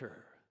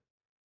shelter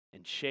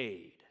and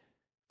shade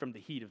from the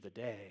heat of the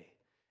day,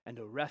 and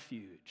a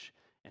refuge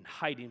and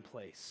hiding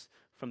place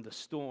from the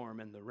storm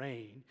and the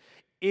rain.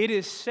 It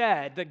is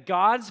said that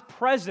God's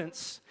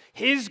presence,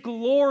 his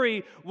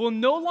glory, will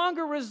no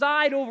longer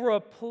reside over a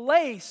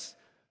place,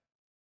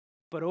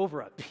 but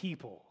over a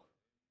people.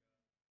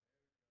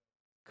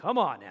 Come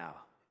on now.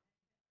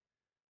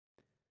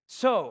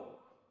 So,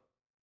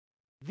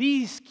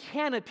 these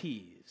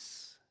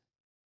canopies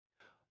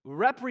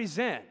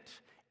represent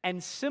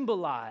and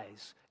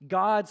symbolize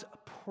God's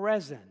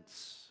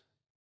presence.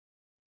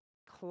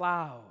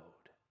 Cloud.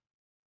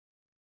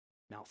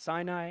 Mount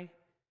Sinai,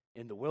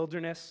 in the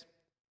wilderness,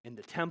 in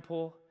the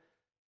temple,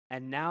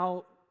 and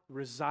now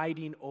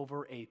residing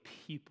over a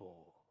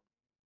people.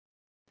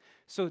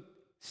 So,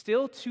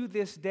 still to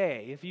this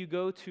day, if you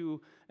go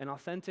to an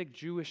authentic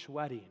Jewish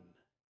wedding,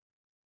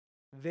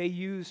 they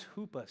use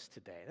huppahs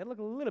today. They look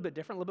a little bit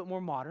different, a little bit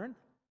more modern.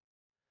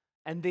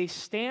 And they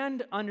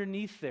stand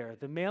underneath there,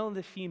 the male and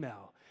the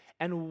female.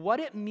 And what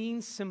it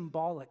means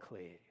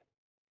symbolically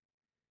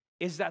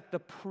is that the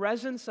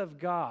presence of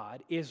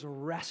God is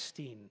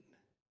resting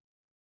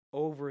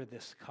over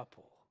this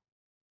couple.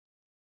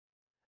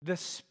 The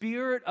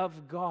Spirit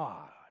of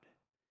God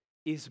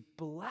is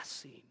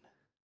blessing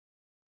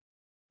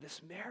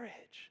this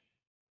marriage.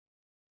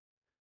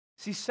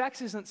 See,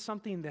 sex isn't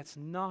something that's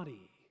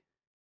naughty.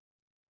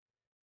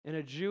 In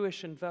a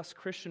Jewish and thus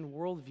Christian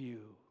worldview,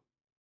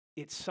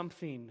 it's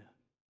something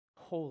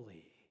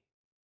holy.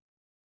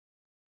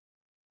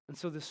 And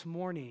so this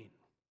morning,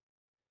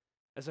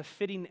 as a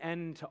fitting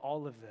end to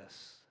all of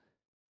this,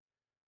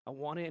 I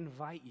want to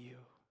invite you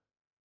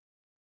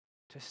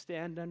to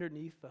stand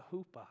underneath the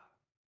huppah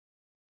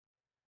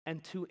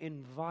and to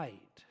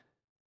invite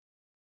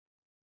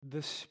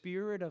the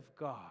Spirit of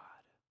God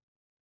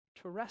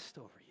to rest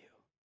over you,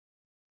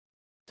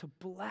 to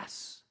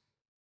bless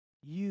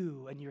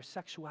you and your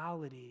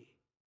sexuality,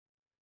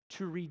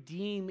 to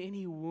redeem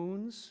any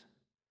wounds,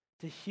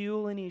 to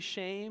heal any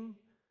shame,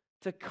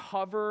 to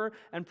cover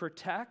and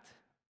protect.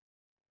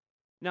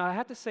 Now, I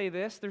have to say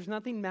this, there's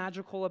nothing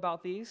magical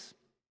about these.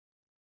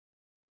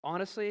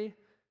 Honestly,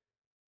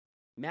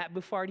 Matt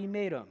Buffardi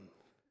made them.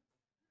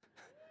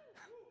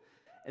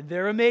 And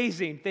they're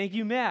amazing. Thank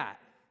you, Matt.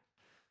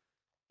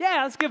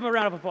 Yeah, let's give him a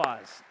round of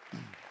applause.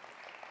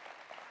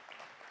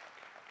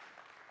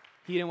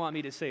 He didn't want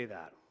me to say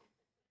that.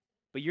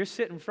 But you're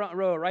sitting front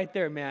row right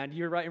there, man.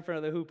 You're right in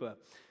front of the huppah.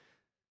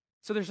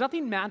 So there's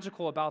nothing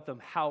magical about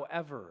them.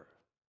 However,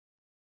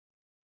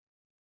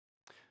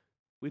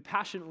 we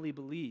passionately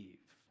believe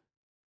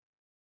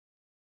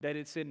that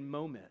it's in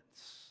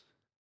moments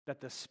that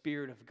the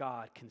Spirit of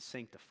God can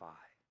sanctify.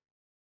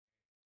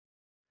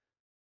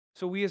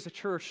 So we as a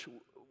church,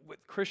 with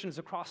Christians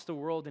across the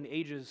world and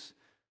ages,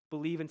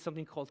 believe in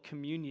something called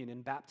communion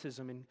and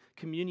baptism. And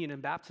communion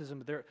and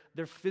baptism,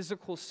 they're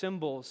physical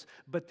symbols,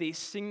 but they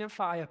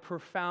signify a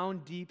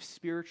profound, deep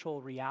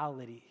spiritual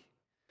reality.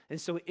 And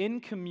so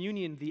in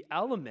communion, the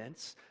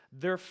elements,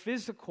 they're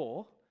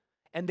physical,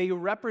 and they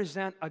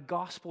represent a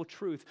gospel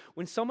truth.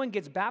 When someone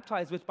gets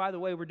baptized, which, by the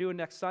way, we're doing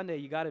next Sunday,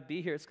 you got to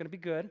be here, it's going to be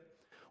good.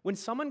 When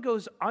someone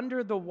goes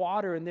under the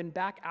water and then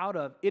back out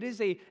of, it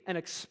is an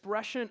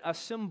expression, a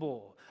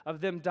symbol of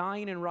them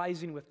dying and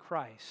rising with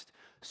Christ.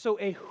 So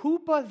a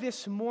chuppah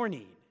this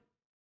morning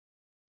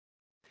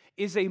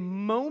is a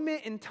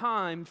moment in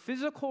time,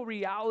 physical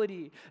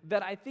reality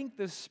that I think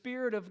the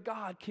Spirit of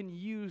God can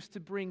use to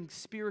bring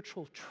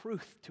spiritual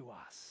truth to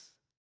us.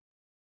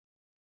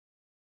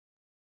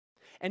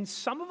 And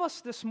some of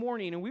us this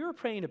morning, and we were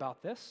praying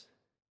about this,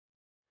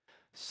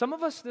 some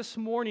of us this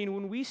morning,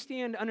 when we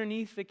stand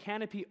underneath the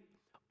canopy,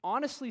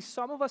 honestly,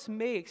 some of us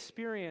may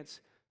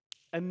experience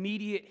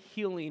immediate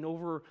healing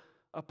over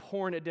a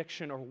porn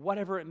addiction or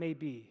whatever it may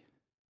be.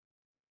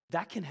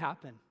 That can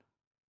happen,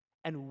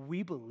 and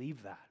we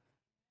believe that.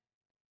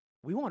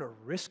 We want to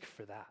risk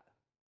for that.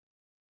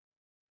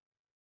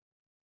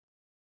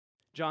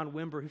 John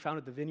Wimber, who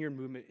founded the Vineyard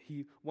Movement,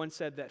 he once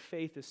said that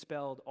faith is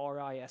spelled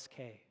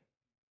R-I-S-K.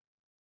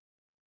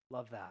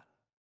 Love that.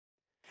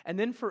 And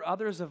then for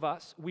others of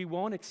us, we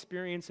won't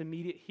experience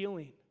immediate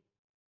healing.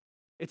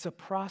 It's a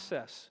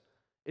process.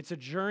 It's a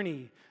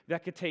journey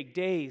that could take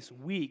days,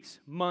 weeks,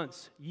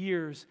 months,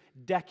 years,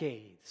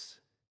 decades.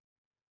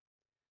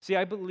 See,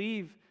 I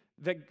believe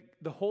that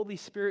the Holy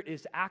Spirit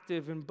is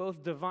active in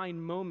both divine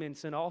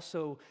moments and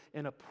also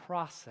in a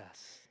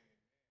process.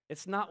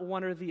 It's not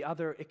one or the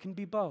other. It can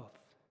be both.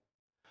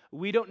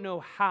 We don't know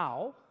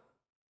how,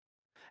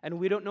 and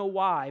we don't know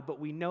why, but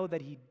we know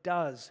that He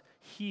does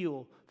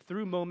heal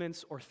through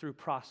moments or through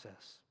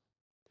process.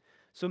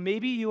 So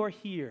maybe you are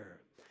here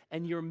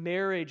and your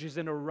marriage is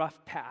in a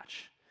rough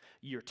patch.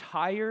 You're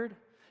tired,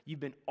 you've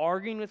been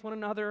arguing with one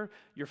another,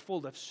 you're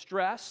full of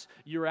stress,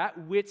 you're at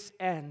wit's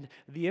end.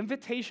 The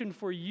invitation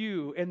for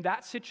you in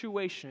that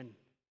situation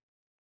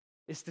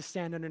is to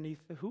stand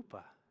underneath the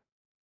chuppah.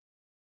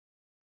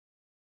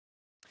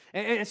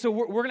 And so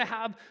we're going to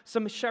have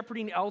some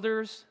shepherding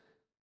elders,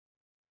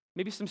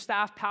 maybe some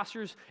staff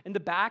pastors in the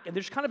back, and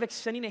they're just kind of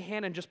extending a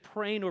hand and just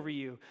praying over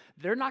you.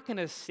 They're not going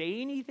to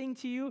say anything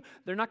to you.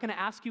 They're not going to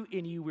ask you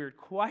any weird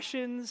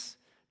questions,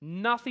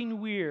 nothing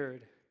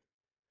weird.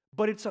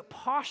 But it's a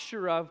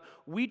posture of,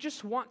 we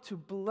just want to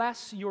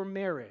bless your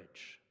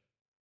marriage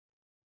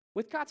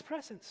with God's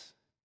presence.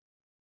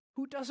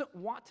 Who doesn't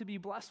want to be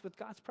blessed with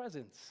God's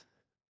presence?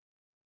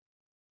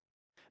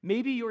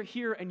 Maybe you're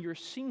here and you're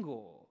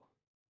single,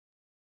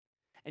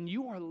 and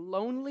you are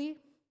lonely,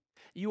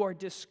 you are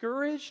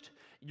discouraged,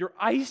 you're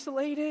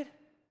isolated,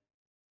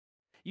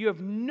 you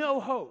have no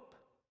hope.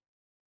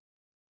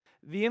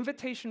 The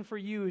invitation for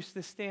you is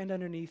to stand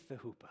underneath the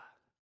chuppah.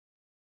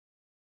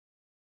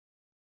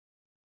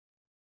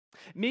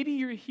 Maybe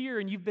you're here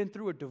and you've been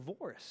through a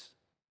divorce,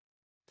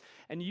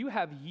 and you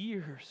have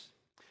years,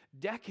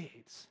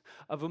 decades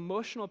of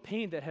emotional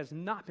pain that has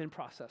not been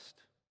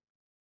processed.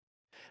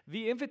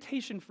 The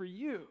invitation for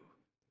you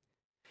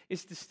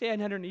is to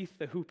stand underneath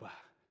the chuppah.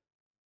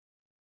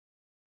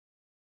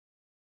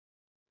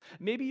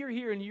 Maybe you're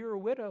here and you're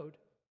widowed,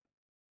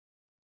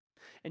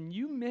 and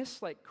you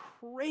miss like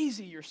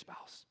crazy your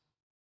spouse.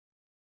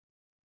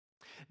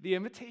 The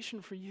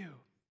invitation for you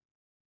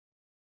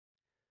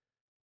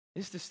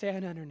is to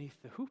stand underneath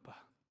the chuppah.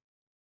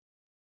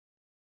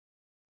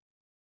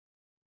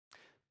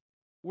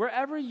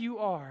 Wherever you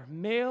are,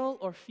 male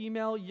or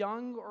female,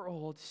 young or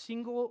old,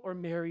 single or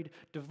married,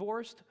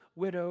 divorced,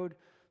 widowed,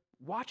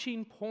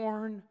 watching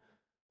porn,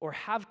 or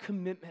have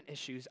commitment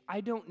issues, I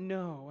don't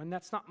know, and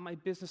that's not my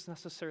business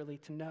necessarily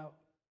to know.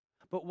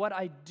 But what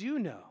I do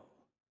know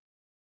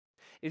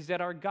is that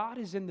our God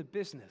is in the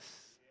business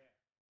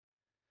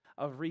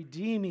of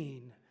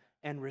redeeming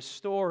and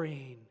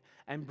restoring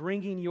and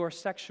bringing your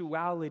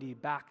sexuality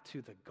back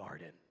to the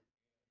garden.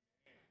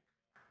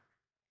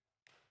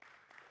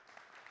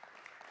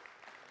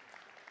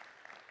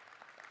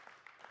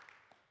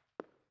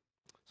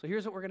 So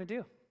here's what we're going to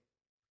do.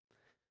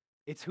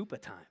 It's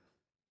chuppah time.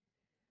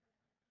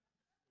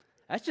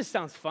 That just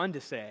sounds fun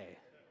to say.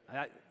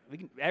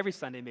 Every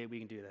Sunday maybe we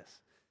can do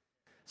this.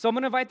 So I'm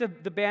going to invite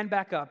the band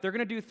back up. They're going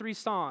to do 3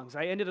 songs.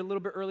 I ended a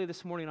little bit early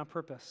this morning on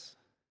purpose.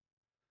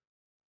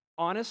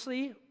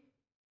 Honestly,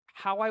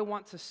 how I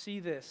want to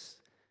see this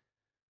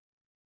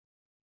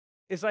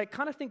is I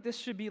kind of think this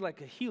should be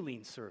like a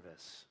healing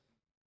service.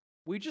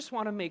 We just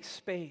want to make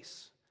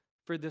space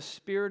for the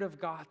Spirit of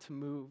God to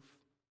move.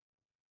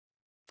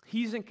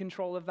 He's in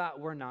control of that,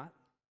 we're not.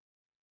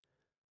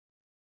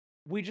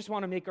 We just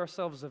want to make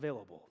ourselves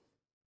available.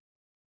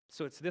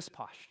 So it's this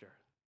posture.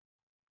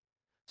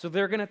 So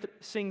they're going to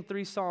sing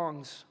 3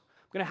 songs.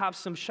 I'm going to have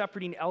some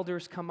shepherding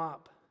elders come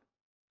up.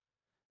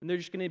 And they're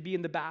just going to be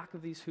in the back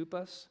of these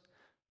huppahs.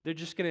 They're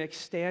just going to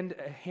extend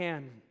a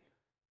hand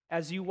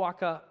as you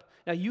walk up.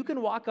 Now, you can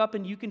walk up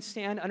and you can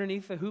stand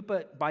underneath the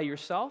huppah by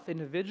yourself,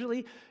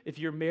 individually. If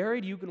you're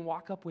married, you can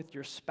walk up with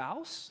your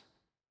spouse.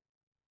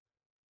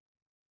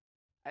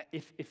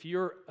 If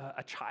you're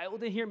a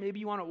child in here,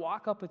 maybe you want to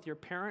walk up with your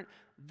parent.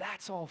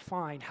 That's all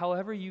fine,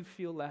 however you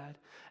feel led.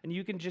 And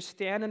you can just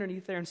stand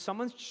underneath there, and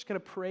someone's just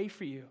going to pray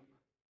for you.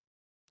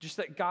 Just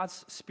that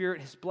God's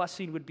Spirit, His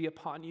blessing would be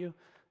upon you.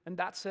 And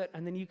that's it.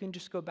 And then you can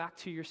just go back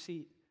to your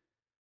seat.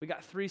 We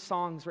got 3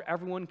 songs where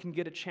everyone can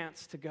get a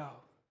chance to go.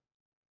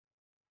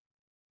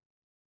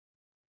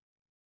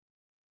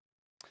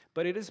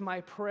 But it is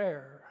my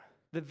prayer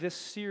that this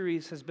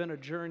series has been a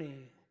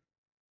journey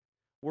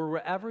where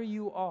wherever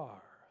you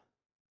are,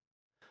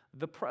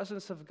 the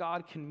presence of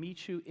God can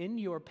meet you in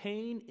your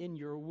pain, in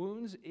your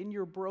wounds, in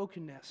your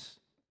brokenness,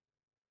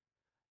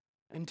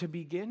 and to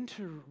begin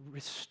to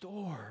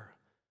restore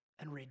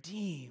and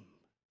redeem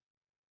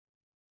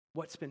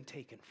what's been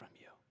taken from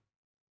you.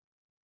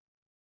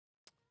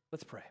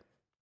 Let's pray.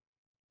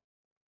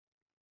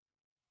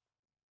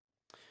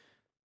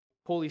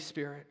 Holy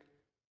Spirit,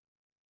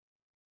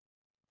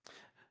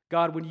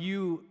 God, when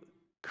you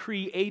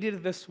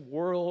created this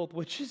world,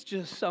 which is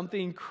just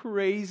something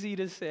crazy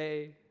to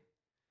say,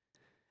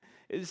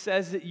 it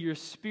says that your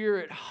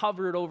Spirit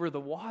hovered over the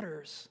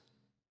waters.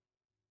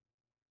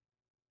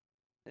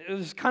 It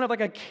was kind of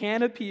like a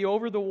canopy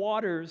over the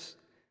waters.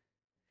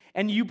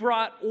 And you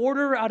brought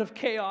order out of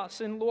chaos.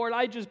 And Lord,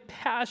 I just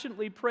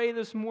passionately pray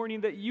this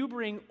morning that you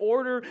bring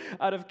order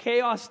out of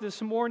chaos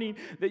this morning,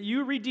 that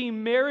you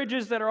redeem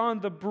marriages that are on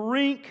the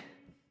brink,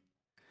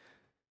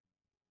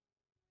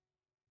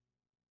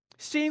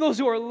 singles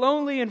who are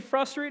lonely and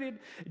frustrated.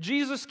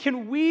 Jesus,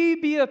 can we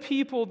be a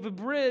people, the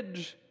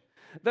bridge,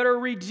 that are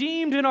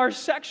redeemed in our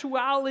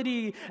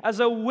sexuality as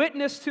a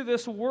witness to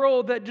this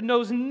world that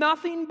knows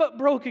nothing but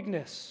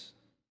brokenness?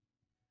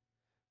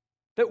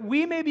 That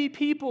we may be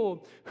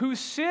people who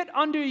sit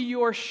under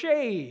your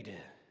shade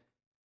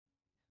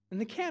in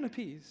the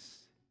canopies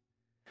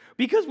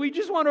because we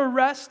just want to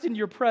rest in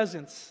your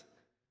presence.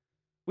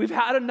 We've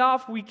had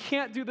enough. We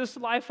can't do this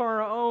life on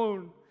our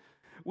own.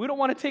 We don't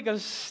want to take a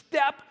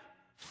step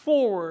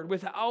forward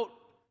without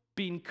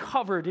being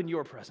covered in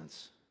your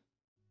presence.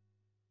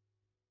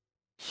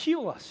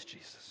 Heal us,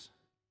 Jesus.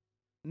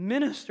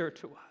 Minister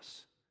to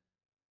us.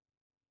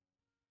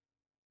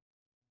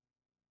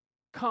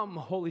 Come,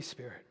 Holy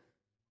Spirit.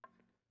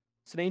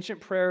 It's an ancient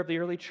prayer of the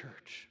early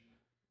church.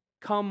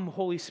 Come,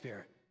 Holy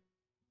Spirit.